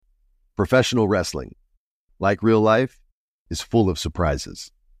Professional wrestling, like real life, is full of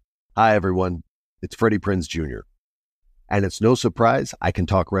surprises. Hi, everyone. It's Freddie Prinze Jr. And it's no surprise I can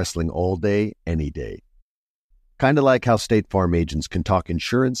talk wrestling all day, any day. Kind of like how State Farm agents can talk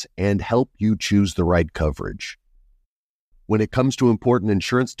insurance and help you choose the right coverage. When it comes to important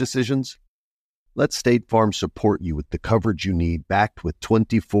insurance decisions, let State Farm support you with the coverage you need, backed with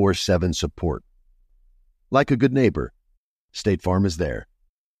 24/7 support. Like a good neighbor, State Farm is there.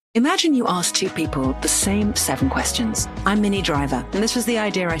 Imagine you ask two people the same 7 questions. I'm Minnie Driver, and this was the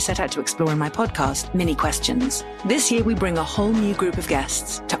idea I set out to explore in my podcast, Mini Questions. This year, we bring a whole new group of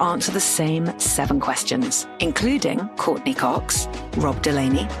guests to answer the same 7 questions, including Courtney Cox, Rob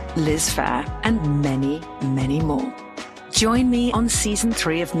Delaney, Liz Phair, and many, many more. Join me on Season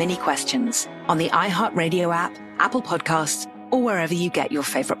 3 of Mini Questions on the iHeartRadio app, Apple Podcasts, or wherever you get your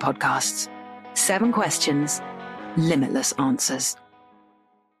favorite podcasts. 7 questions, limitless answers.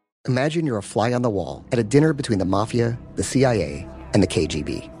 Imagine you're a fly on the wall at a dinner between the Mafia, the CIA, and the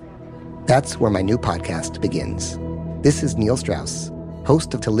KGB. That's where my new podcast begins. This is Neil Strauss,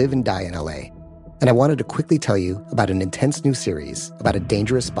 host of To Live and Die in LA, and I wanted to quickly tell you about an intense new series about a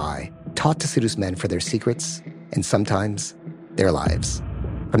dangerous spy taught to seduce men for their secrets and sometimes their lives.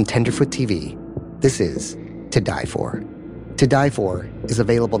 From Tenderfoot TV, this is To Die For. To Die For is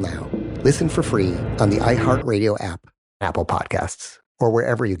available now. Listen for free on the iHeartRadio app, Apple Podcasts, or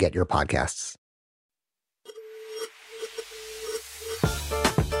wherever you get your podcasts.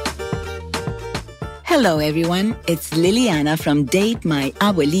 Hello, everyone. It's Liliana from Date My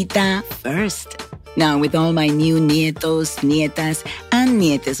Abuelita First. Now, with all my new nietos, nietas, and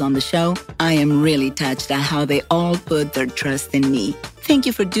nietes on the show, I am really touched at how they all put their trust in me. Thank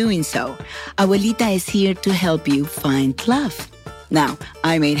you for doing so. Abuelita is here to help you find love. Now,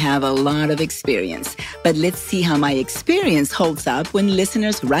 I may have a lot of experience, but let's see how my experience holds up when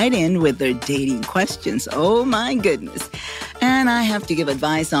listeners write in with their dating questions. Oh, my goodness. And I have to give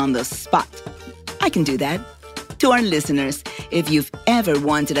advice on the spot. I can do that. To our listeners, if you've ever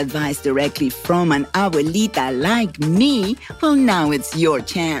wanted advice directly from an abuelita like me, well, now it's your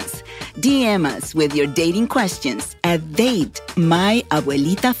chance. DM us with your dating questions at Date My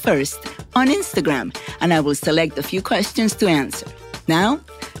Abuelita First on Instagram, and I will select a few questions to answer. Now,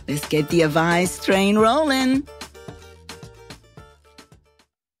 let's get the advice train rolling.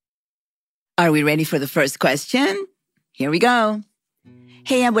 Are we ready for the first question? Here we go.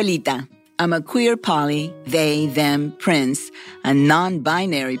 Hey, Abuelita. I'm a queer poly, they, them, prince, a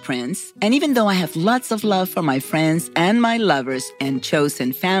non-binary prince, and even though I have lots of love for my friends and my lovers and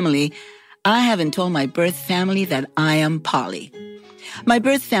chosen family, I haven't told my birth family that I am poly. My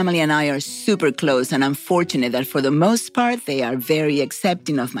birth family and I are super close, and I'm fortunate that for the most part, they are very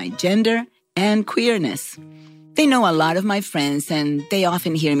accepting of my gender and queerness. They know a lot of my friends, and they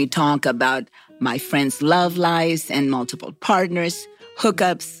often hear me talk about my friends' love lives and multiple partners,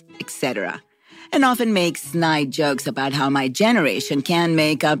 hookups, etc., and often make snide jokes about how my generation can't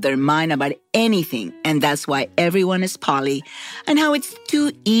make up their mind about anything, and that's why everyone is poly, and how it's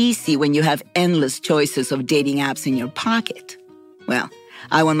too easy when you have endless choices of dating apps in your pocket. Well,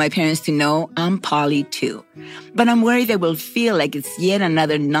 I want my parents to know I'm poly too, but I'm worried they will feel like it's yet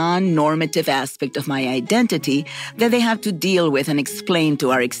another non-normative aspect of my identity that they have to deal with and explain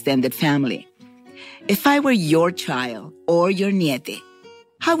to our extended family. If I were your child or your niete,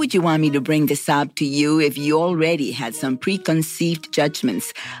 how would you want me to bring this up to you if you already had some preconceived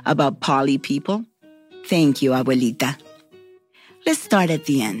judgments about poly people? Thank you, Abuelita. Let's start at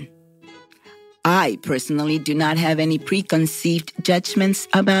the end. I personally do not have any preconceived judgments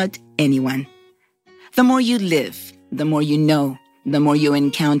about anyone. The more you live, the more you know, the more you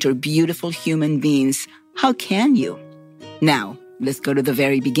encounter beautiful human beings. How can you? Now, let's go to the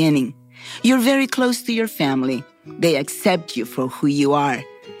very beginning. You're very close to your family. They accept you for who you are,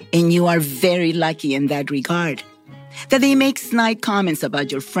 and you are very lucky in that regard. That they make snide comments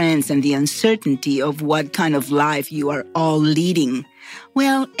about your friends and the uncertainty of what kind of life you are all leading.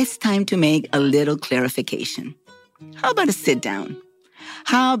 Well, it's time to make a little clarification. How about a sit down?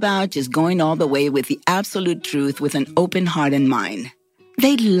 How about just going all the way with the absolute truth with an open heart and mind?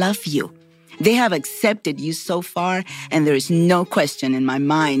 They love you. They have accepted you so far, and there is no question in my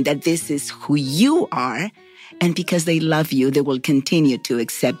mind that this is who you are, and because they love you, they will continue to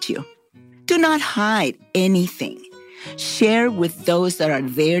accept you. Do not hide anything. Share with those that are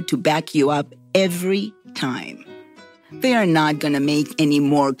there to back you up every time. They are not going to make any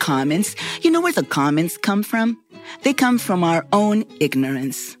more comments. You know where the comments come from? They come from our own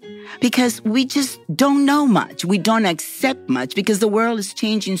ignorance. Because we just don't know much. We don't accept much because the world is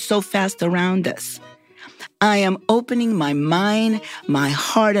changing so fast around us. I am opening my mind, my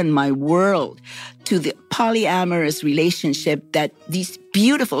heart, and my world to the polyamorous relationship that these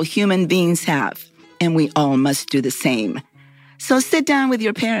beautiful human beings have. And we all must do the same. So sit down with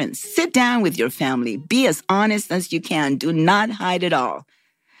your parents. Sit down with your family. Be as honest as you can. Do not hide it all.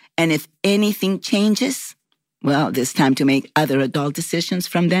 And if anything changes, well, there's time to make other adult decisions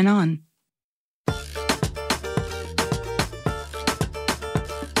from then on.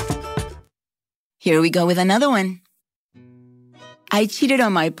 Here we go with another one. I cheated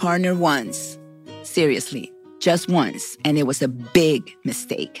on my partner once. Seriously, just once, and it was a big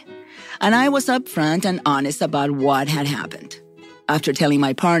mistake. And I was upfront and honest about what had happened. After telling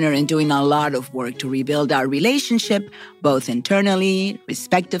my partner and doing a lot of work to rebuild our relationship, both internally,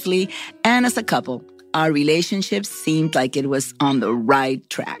 respectively, and as a couple, our relationship seemed like it was on the right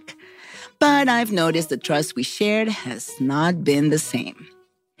track. But I've noticed the trust we shared has not been the same.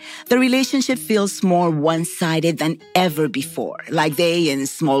 The relationship feels more one-sided than ever before, like they, in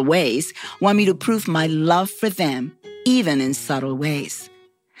small ways, want me to prove my love for them, even in subtle ways.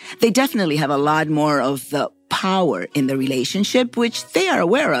 They definitely have a lot more of the power in the relationship, which they are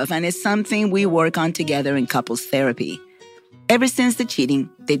aware of, and is something we work on together in couples therapy. Ever since the cheating,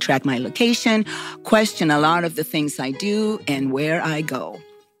 they track my location, question a lot of the things I do, and where I go.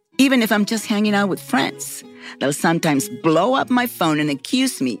 Even if I'm just hanging out with friends, they'll sometimes blow up my phone and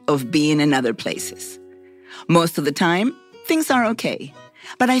accuse me of being in other places. Most of the time, things are okay.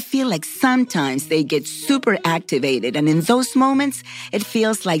 But I feel like sometimes they get super activated, and in those moments, it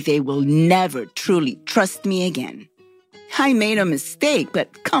feels like they will never truly trust me again. I made a mistake,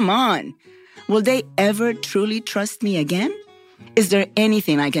 but come on. Will they ever truly trust me again? Is there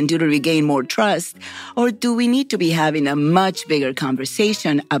anything I can do to regain more trust? Or do we need to be having a much bigger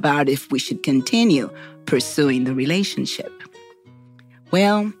conversation about if we should continue pursuing the relationship?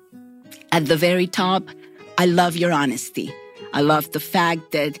 Well, at the very top, I love your honesty. I love the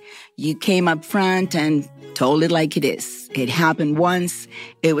fact that you came up front and told it like it is. It happened once,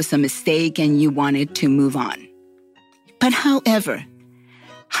 it was a mistake, and you wanted to move on. But however,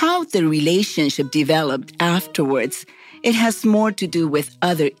 how the relationship developed afterwards, it has more to do with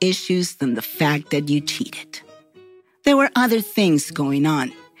other issues than the fact that you cheated. There were other things going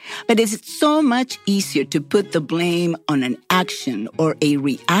on, but it's so much easier to put the blame on an action or a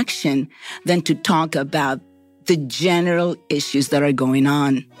reaction than to talk about the general issues that are going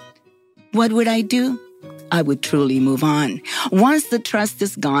on. What would I do? I would truly move on. Once the trust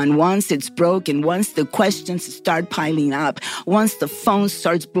is gone, once it's broken, once the questions start piling up, once the phone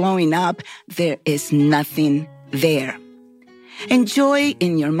starts blowing up, there is nothing there. Enjoy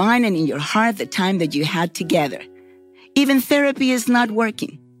in your mind and in your heart the time that you had together. Even therapy is not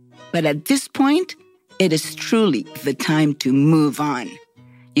working. But at this point, it is truly the time to move on.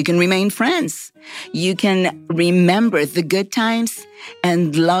 You can remain friends. You can remember the good times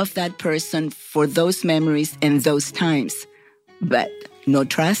and love that person for those memories and those times. But no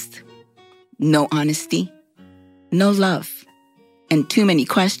trust, no honesty, no love, and too many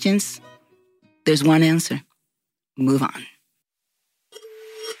questions. There's one answer. Move on.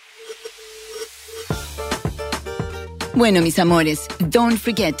 Bueno, mis amores, don't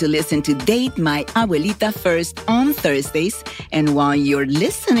forget to listen to Date My Abuelita First on Thursdays. And while you're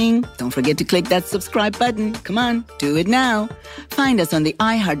listening, don't forget to click that subscribe button. Come on, do it now. Find us on the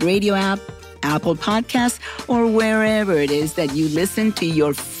iHeartRadio app, Apple Podcasts, or wherever it is that you listen to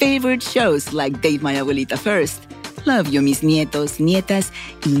your favorite shows like Date My Abuelita First. Love you, mis nietos, nietas,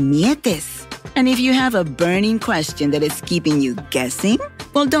 y nietes. And if you have a burning question that is keeping you guessing,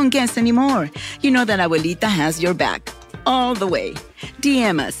 well, don't guess anymore. You know that Abuelita has your back. All the way.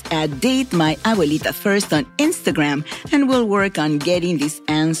 DM us at Date My Abuelita First on Instagram, and we'll work on getting this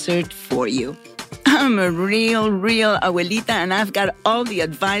answered for you. I'm a real abuelita, and I've got all the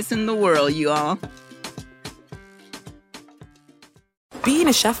advice in the world, you all. Being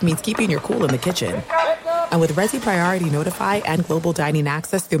a chef means keeping your cool in the kitchen. And with Resi Priority Notify and Global Dining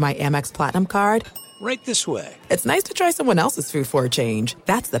Access through my Amex Platinum card, right this way. It's nice to try someone else's food for a change.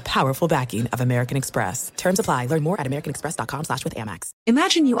 That's the powerful backing of American Express. Terms apply. Learn more at americanexpress.com/withAmex.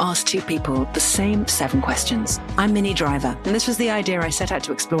 Imagine you asked two people the same 7 questions. I'm Minnie Driver, and this was the idea I set out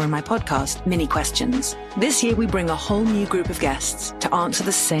to explore in my podcast, Mini Questions. This year, we bring a whole new group of guests to answer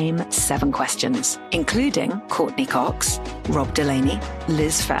the same 7 questions, including Courtney Cox, Rob Delaney,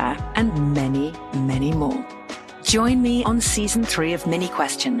 Liz Fair, and many, many more. Join me on Season 3 of Mini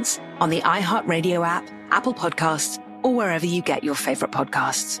Questions on the iHeartRadio app, Apple Podcasts, or wherever you get your favorite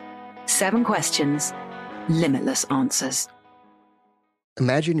podcasts. 7 questions, limitless answers.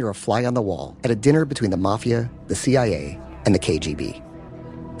 Imagine you're a fly on the wall at a dinner between the mafia, the CIA, and the KGB.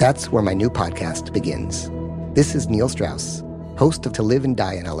 That's where my new podcast begins. This is Neil Strauss, host of To Live and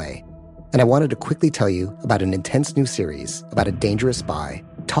Die in LA, and I wanted to quickly tell you about an intense new series about a dangerous spy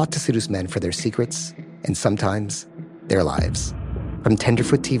taught to seduce men for their secrets and sometimes their lives. From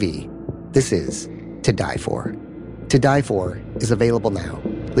Tenderfoot TV, this is To Die For. To Die For is available now.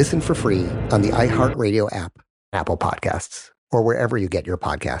 Listen for free on the iHeartRadio app, Apple Podcasts, or wherever you get your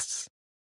podcasts.